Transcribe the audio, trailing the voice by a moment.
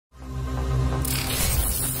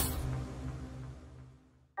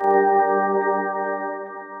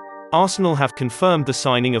Arsenal have confirmed the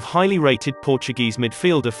signing of highly rated Portuguese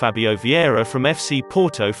midfielder Fabio Vieira from FC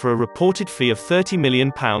Porto for a reported fee of £30 million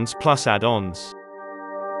plus add-ons.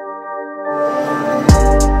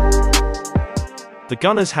 The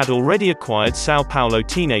Gunners had already acquired Sao Paulo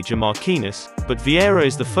teenager Marquinhos, but Vieira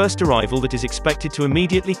is the first arrival that is expected to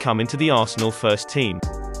immediately come into the Arsenal first team.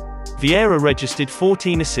 Vieira registered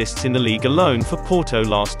 14 assists in the league alone for Porto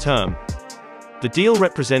last term. The deal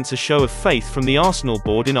represents a show of faith from the Arsenal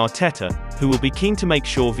board in Arteta, who will be keen to make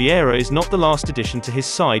sure Vieira is not the last addition to his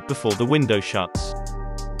side before the window shuts.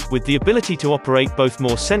 With the ability to operate both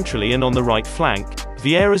more centrally and on the right flank,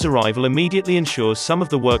 Vieira's arrival immediately ensures some of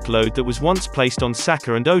the workload that was once placed on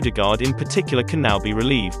Saka and Odegaard in particular can now be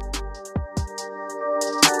relieved.